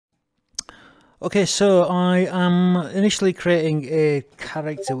Okay, so I am initially creating a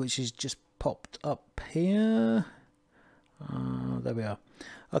character which is just popped up here. There we are.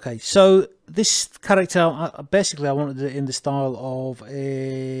 Okay, so this character, basically I wanted it in the style of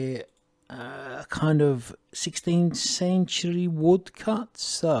a kind of 16th century woodcut.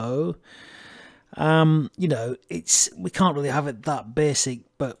 So, you know, we can't really have it that basic,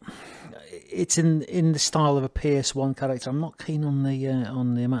 but it's in the style of a PS1 character. I'm not keen on the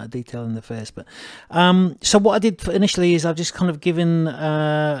amount of detail in the face, but so what I did initially is I've just kind of given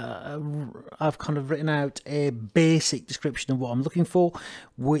I've kind of written out a basic description of what I'm looking for,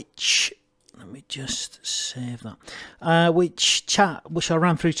 which let me just save that. Which I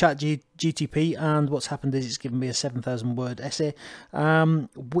ran through ChatGTP, and what's happened is it's given me a 7,000 word essay,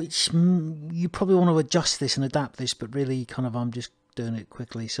 which you probably want to adjust this and adapt this, but really kind of I'm just doing it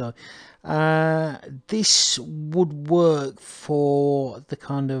quickly. So this would work for the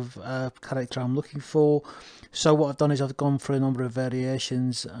kind of character I'm looking for. So what I've done is I've gone through a number of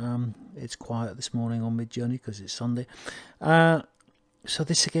variations. It's quiet this morning on Midjourney because it's Sunday. So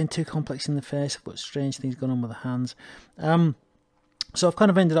this again, too complex in the face. I've got strange things going on with the hands. So I've kind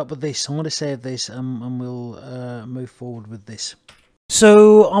of ended up with this. I'm going to save this and we'll move forward with this.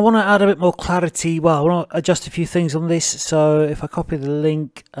 So I want to add a bit more clarity. Well, I want to adjust a few things on this. So if I copy the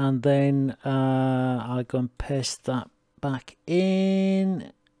link and then I go and paste that back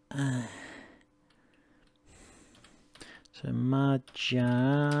in. So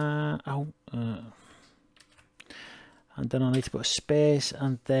and then I need to put a space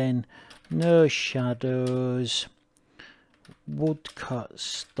and then no shadows, woodcut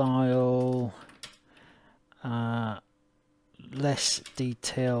style, less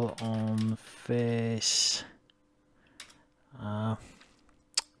detail on face.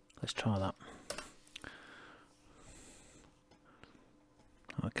 Let's try that.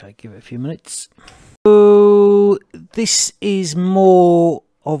 Okay, give it a few minutes. So this is more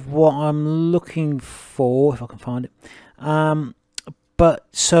of what I'm looking for, if I can find it. But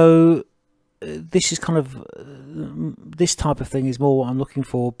so this is kind of this type of thing is more what I'm looking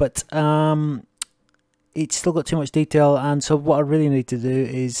for, but it's still got too much detail, and so what I really need to do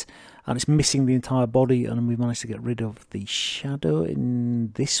is, and it's missing the entire body, and we managed to get rid of the shadow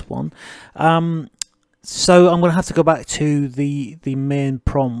in this one. So I'm going to have to go back to the main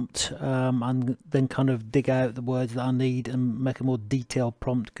prompt and then kind of dig out the words that I need and make a more detailed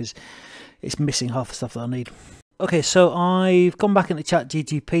prompt because it's missing half the stuff that I need. Okay, so I've gone back into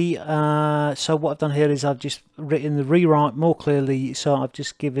ChatGTP. So what I've done here is I've just written the rewrite more clearly. So I've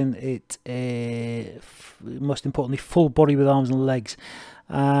just given it a, most importantly, full body with arms and legs.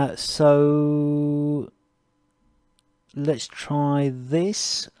 So let's try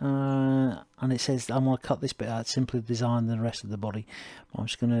this. And it says I'm going to cut this bit out, simply design the rest of the body. I'm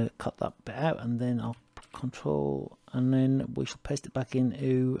just going to cut that bit out, and then I'll control, and then we shall paste it back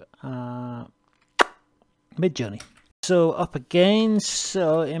into Midjourney. So up again,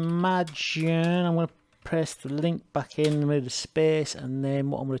 so imagine I'm going to press the link back in, move the space, and then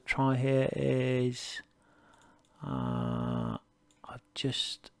what I'm going to try here is I'm going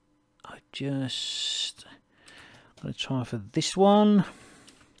to try for this one.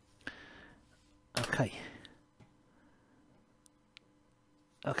 Okay,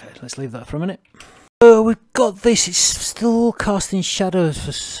 let's leave that for a minute. So we've got this, it's still casting shadows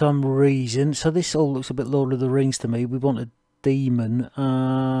for some reason, so this all looks a bit Lord of the Rings to me. We want a demon,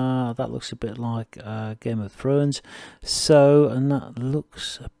 that looks a bit like Game of Thrones, so, and that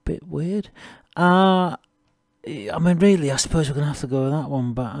looks a bit weird. I mean, really, I suppose we're going to have to go with that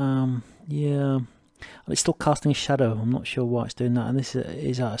one, but yeah, it's still casting a shadow. I'm not sure why it's doing that, and this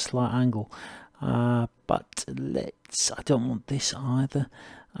is at a slight angle, but I don't want this either.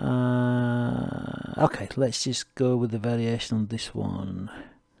 Okay, let's just go with the variation on this one.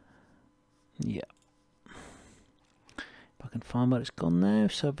 Yeah, if I can find where it's gone now.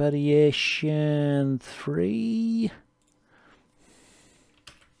 So variation 3.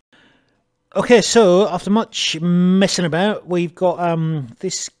 Okay, so after much messing about, we've got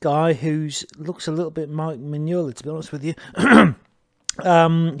this guy who looks a little bit Mike Mignola, to be honest with you.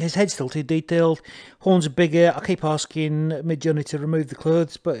 His head's still too detailed, horns are bigger. I keep asking Midjourney to remove the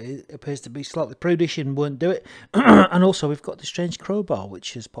clothes, but it appears to be slightly prudish and won't do it. And also we've got the strange crowbar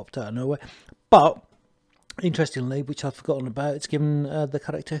which has popped out of nowhere, but interestingly, which I've forgotten about, it's given the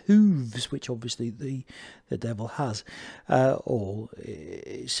character hooves, which obviously the devil has, or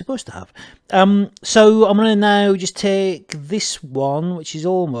is supposed to have. So I'm going to now just take this one, which is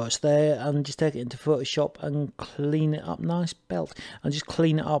almost there, and just take it into Photoshop and clean it up. Nice belt, and just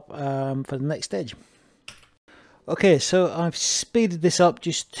clean it up for the next stage. Okay, so I've speeded this up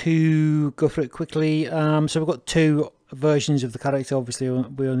just to go through it quickly. So we've got two versions of the character. Obviously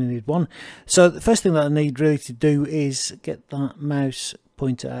we only need one. So the first thing that I need really to do is get that mouse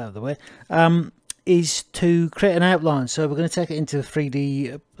pointer out of the way, is to create an outline. So we're going to take it into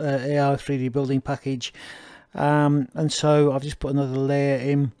 3D AI 3D building package, and so I've just put another layer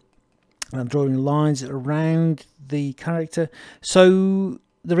in, and I'm drawing lines around the character. So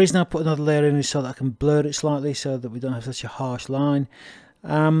the reason I put another layer in is so that I can blur it slightly, so that we don't have such a harsh line.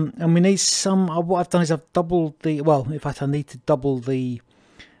 And we need some. What I've done is I've doubled the. Well, in fact, I need to double the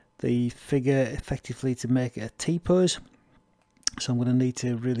figure effectively to make it a T-pose. So I'm going to need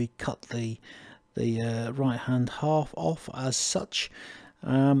to really cut the right hand half off as such,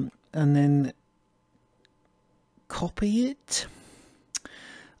 and then copy it.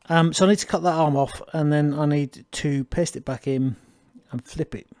 So I need to cut that arm off, and then I need to paste it back in and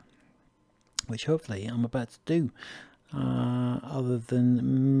flip it, which hopefully I'm about to do, other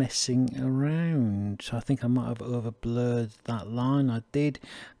than messing around. So I think I might have over blurred that line. I did,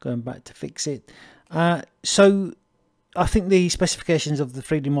 going back to fix it. So I think the specifications of the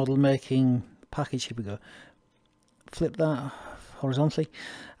 3D model making package, here we go, flip that horizontally,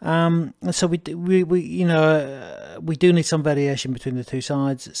 and so we you know, we do need some variation between the two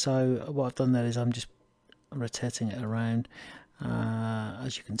sides. So what I've done there is I'm just rotating it around,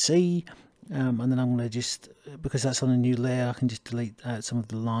 as you can see, and then I'm going to just, because that's on a new layer, I can just delete out some of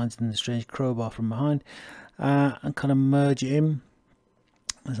the lines and the strange crowbar from behind, and kind of merge it in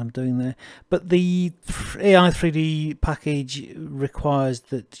as I'm doing there. But the AI 3D package requires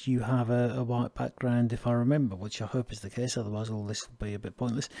that you have a white background, if I remember, which I hope is the case, otherwise all this will be a bit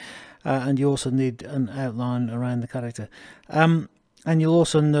pointless. And you also need an outline around the character. And you'll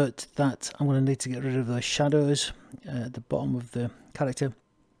also note that I'm going to need to get rid of those shadows at the bottom of the character,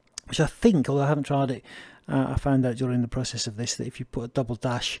 which I think, although I haven't tried it, I found out during the process of this that if you put a double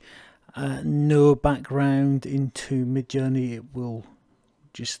dash no background into Midjourney, it will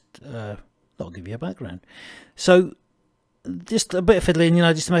just not give you a background. So just a bit of fiddling, you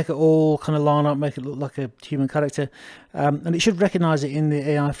know, just to make it all kind of line up, make it look like a human character, and it should recognize it in the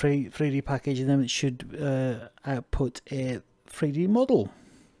AI 3D package, and then it should output a 3D model.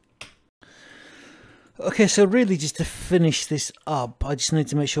 Okay, so really just to finish this up, I just need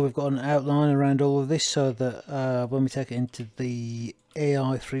to make sure we've got an outline around all of this, so that when we take it into the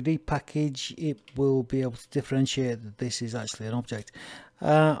AI 3D package, it will be able to differentiate that this is actually an object.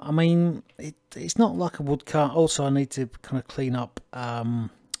 I mean, it's not like a woodcut. Also, I need to kind of clean up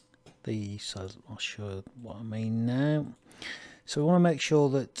so I'll show what I mean now. So we want to make sure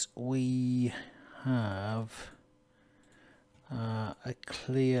that we have a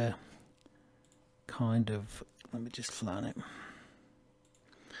clear kind of, let me just flatten it,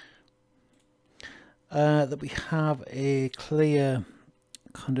 that we have a clear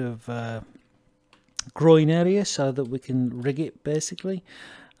kind of groin area, so that we can rig it basically,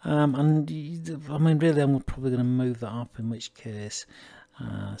 and I mean really I'm probably going to move that up, in which case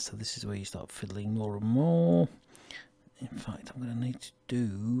so this is where you start fiddling more and more. In fact, I'm going to need to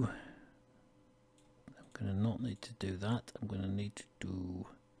do, I'm going to not need to do that, I'm going to need to do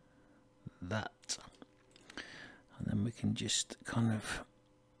that, and then we can just kind of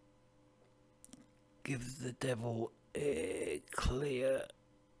give the devil a clear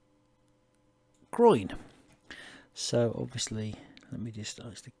groin. So obviously, let me just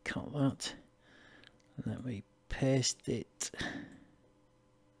actually cut that, let me paste it,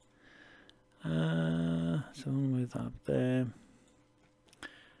 so I'll move that up there,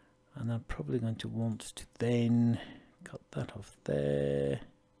 and I'm probably going to want to then cut that off there,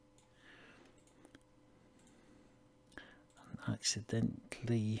 and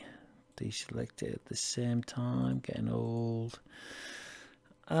accidentally deselect it at the same time, getting old.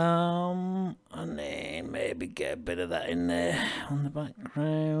 And then maybe get a bit of that in there on the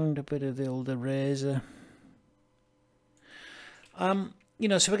background, a bit of the old eraser. You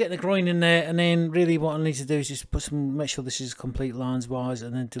know, so we're getting the groin in there, and then really what I need to do is just put some, make sure this is complete lines wise,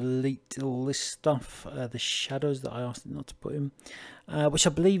 and then delete all this stuff, the shadows that I asked it not to put in, which I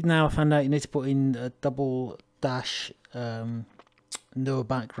believe now I found out you need to put in a double dash no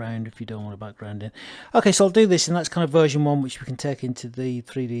background if you don't want a background in. Okay, so I'll do this, and that's kind of version 1, which we can take into the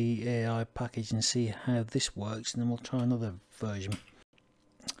 3D AI package and see how this works, and then we'll try another version.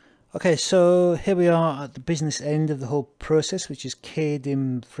 Okay, so here we are at the business end of the whole process, which is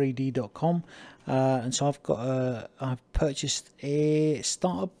KAEDIM3D.com. and so I've purchased a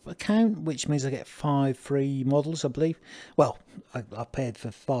startup account, which means I get 5 free models, I believe. Well, I paid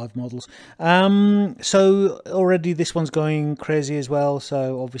for 5 models. So already this one's going crazy as well.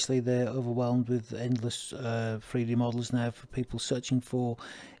 So obviously they're overwhelmed with endless 3D models now for people searching for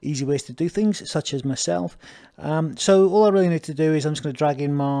easy ways to do things, such as myself. So all I really need to do is I'm just going to drag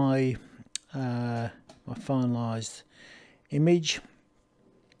in my my finalized image.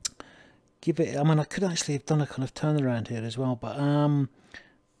 Give it, I mean, I could actually have done a kind of turnaround here as well, but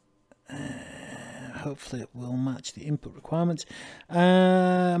hopefully it will match the input requirements.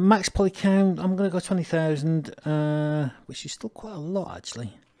 Max poly count, I'm going to go 20,000, which is still quite a lot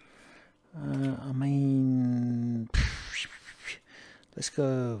actually. I mean, let's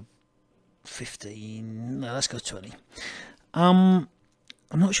go 15, no, let's go 20.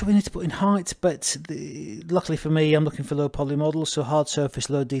 I'm not sure we need to put in height, but luckily for me, I'm looking for low poly models, so hard surface,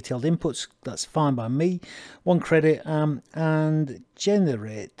 low detailed inputs, that's fine by me. 1 credit, and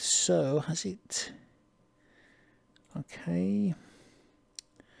generate, so has it, okay.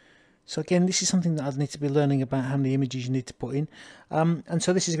 So again, this is something that I'd need to be learning about, how many images you need to put in. And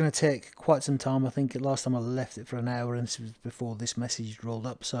so this is going to take quite some time. I think last time I left it for an hour, and this was before this message rolled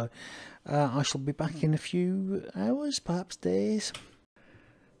up, so I shall be back in a few hours, perhaps days.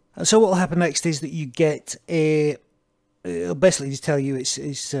 And so what will happen next is that you get it'll basically just tell you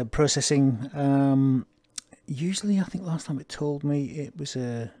it's processing. Usually, I think last time it told me it was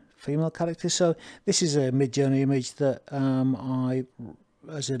a female character. So this is a Midjourney image that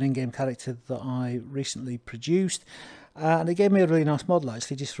as an in-game character that I recently produced. And it gave me a really nice model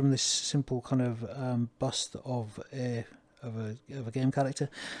actually, just from this simple kind of bust of a game character.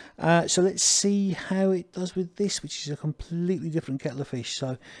 So let's see how it does with this, which is a completely different kettle of fish.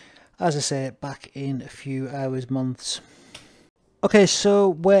 So as I say, back in a few hours, months. Okay, so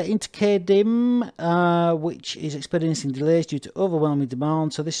we're into KAEDIM, which is experiencing delays due to overwhelming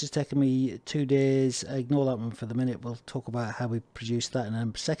demand. So this has taken me 2 days. Ignore that one for the minute. We'll talk about how we produce that in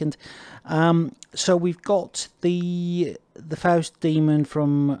a second. So we've got the Faust demon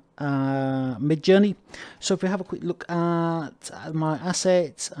from Midjourney. So if we have a quick look at my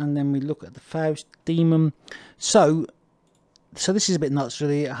assets, and then we look at the Faust demon. So this is a bit nuts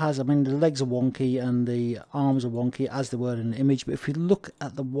really. It has, I mean, the legs are wonky and the arms are wonky as they were in the image, but if we look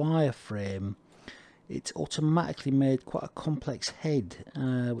at the wireframe, it's automatically made quite a complex head,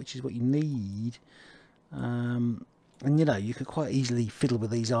 which is what you need. And you know, you could quite easily fiddle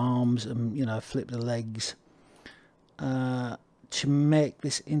with these arms and, you know, flip the legs to make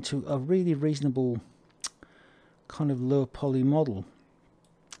this into a really reasonable kind of low poly model.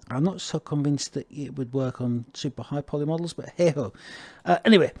 I'm not so convinced that it would work on super high poly models, but hey ho.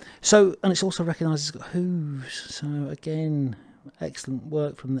 Anyway, so, and it's also recognised it's got hooves. So again, excellent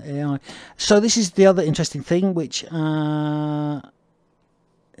work from the AI. So this is the other interesting thing, which, so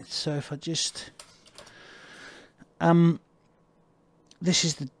if I just, this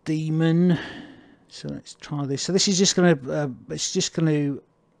is the demon. So let's try this. So this is just going to, it's just going to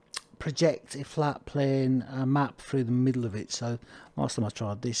project a flat plane map through the middle of it. So last time I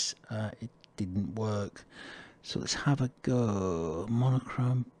tried this, it didn't work. So let's have a go.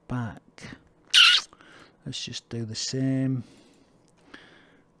 Monochrome back. Let's just do the same.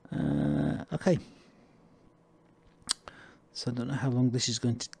 Okay. So I don't know how long this is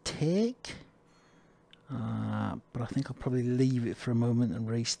going to take, but I think I'll probably leave it for a moment and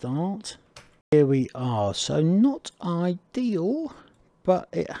restart. Here we are. So not ideal, but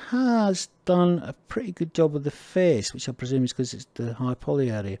it has done a pretty good job of the face, which I presume is because it's the high poly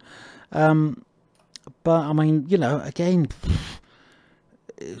area. But I mean, you know, again,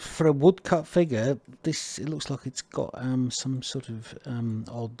 for a woodcut figure, this, it looks like it's got some sort of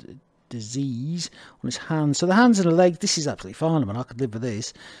odd disease on its hands. So the hands and the legs, this is absolutely fine. I mean, I could live with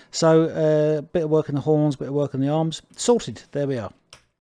this. So a bit of work in the horns, bit of work in the arms, sorted. There we are.